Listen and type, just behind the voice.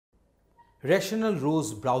rational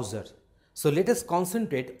rows browser. So let us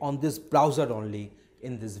concentrate on this browser only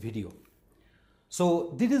in this video.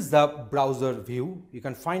 So this is the browser view. You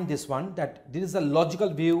can find this one, that this is a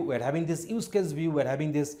logical view. We are having this use case view, we are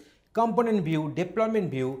having this component view,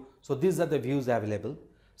 deployment view. So these are the views available.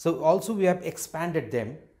 So also we have expanded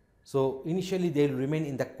them. So initially they will remain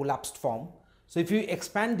in the collapsed form. So if you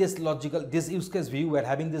expand this use case view, we are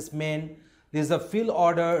having this main, there is a fill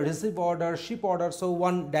order, receive order, ship order. So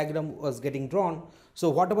one diagram was getting drawn. So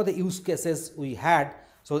whatever the use cases we had,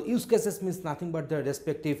 so use cases means nothing but the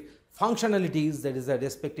respective functionalities, that is the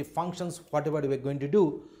respective functions, whatever we are going to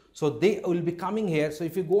do. So they will be coming here. So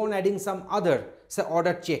if you go on adding some other, say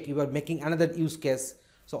order check, you are making another use case.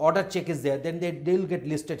 So order check is there, then they will get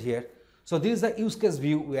listed here. So this is the use case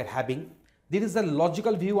view we are having. This is the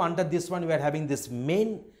logical view. Under this one we are having this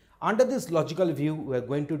main. Under this logical view we are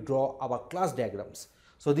going to draw our class diagrams.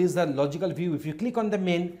 So this is the logical view. If you click on the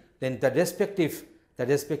main, then the respective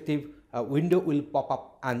window will pop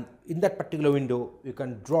up, and in that particular window you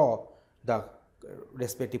can draw the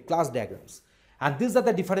respective class diagrams. And these are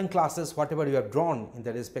the different classes whatever you have drawn in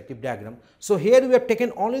the respective diagram. So here we have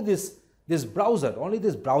taken only this browser, only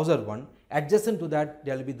this browser one. Adjacent to that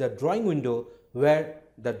there will be the drawing window where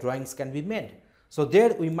the drawings can be made. So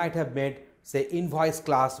there we might have made, say, invoice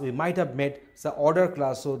class, we might have made the order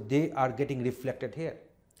class, so they are getting reflected here.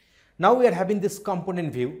 Now we are having this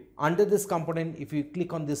component view. Under this component, if you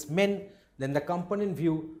click on this main, then the component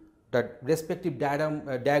view, the respective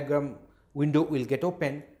diagram window will get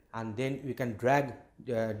open, and then you can drag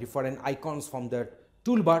different icons from the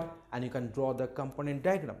toolbar and you can draw the component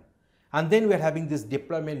diagram. And then we are having this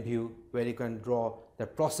deployment view where you can draw the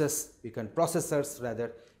processors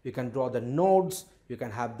rather, you can draw the nodes, you can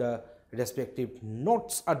have the respective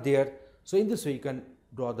nodes are there. So in this way you can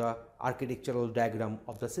draw the architectural diagram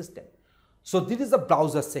of the system. So this is the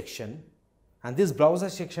browser section, and this browser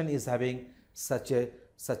section is having such a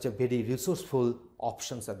very resourceful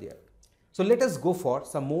options are there. So let us go for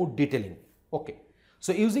some more detailing. Okay.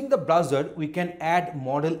 So using the browser we can add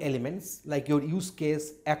model elements like your use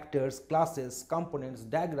case, actors, classes, components,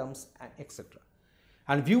 diagrams, and etc.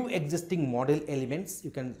 And view existing model elements. You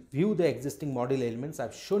can view the existing model elements. I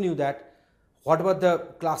have shown you that whatever the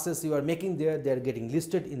classes you are making there, they are getting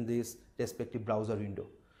listed in this respective browser window.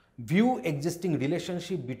 View existing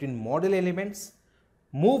relationship between model elements,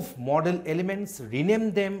 move model elements,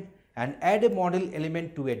 rename them, and add a model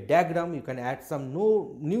element to a diagram. You can add some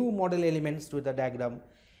new model elements to the diagram,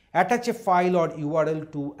 attach a file or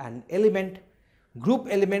URL to an element, group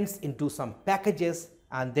elements into some packages,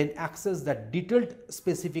 and then access the detailed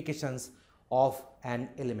specifications of an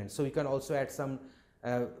element. So you can also add some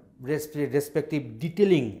respective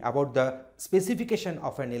detailing about the specification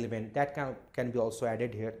of an element, that can be also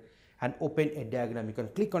added here, and open a diagram. You can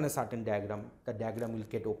click on a certain diagram, the diagram will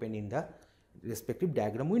get open in the respective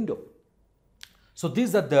diagram window. So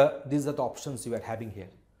these are the options you are having here.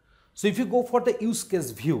 So if you go for the use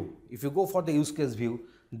case view,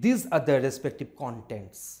 these are the respective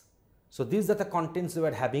contents. So these are the contents you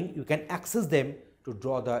are having. You can access them to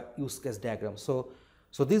draw the use case diagram. So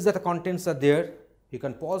these are the contents are there. You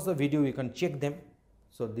can pause the video, you can check them.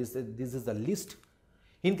 So this is the list.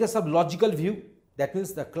 In case of logical view, that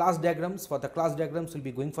means the class diagrams, for the class diagrams will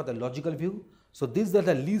be going for the logical view. So these are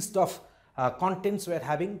the list of contents we are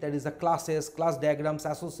having, that is the classes, class diagrams,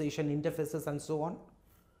 association, interfaces, and so on.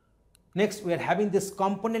 Next we are having this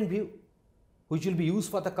component view, which will be used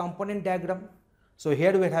for the component diagram. So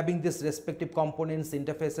here we are having this respective components,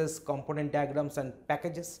 interfaces, component diagrams, and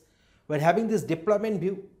packages. We are having this deployment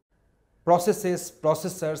view, processes,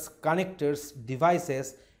 processors, connectors,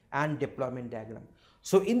 devices, and deployment diagram.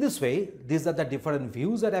 So in this way, these are the different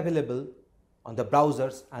views are available on the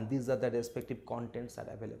browsers, and these are the respective contents are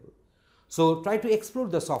available. So try to explore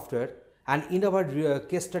the software, and in our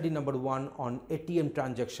case study number 1 on ATM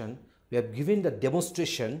transaction, we have given the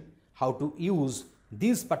demonstration how to use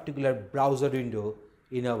this particular browser window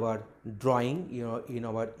in our drawing, in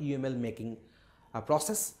our UML making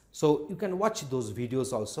process. So you can watch those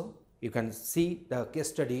videos also. You can see the case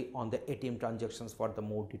study on the ATM transactions for the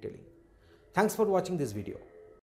more detailing. Thanks for watching this video.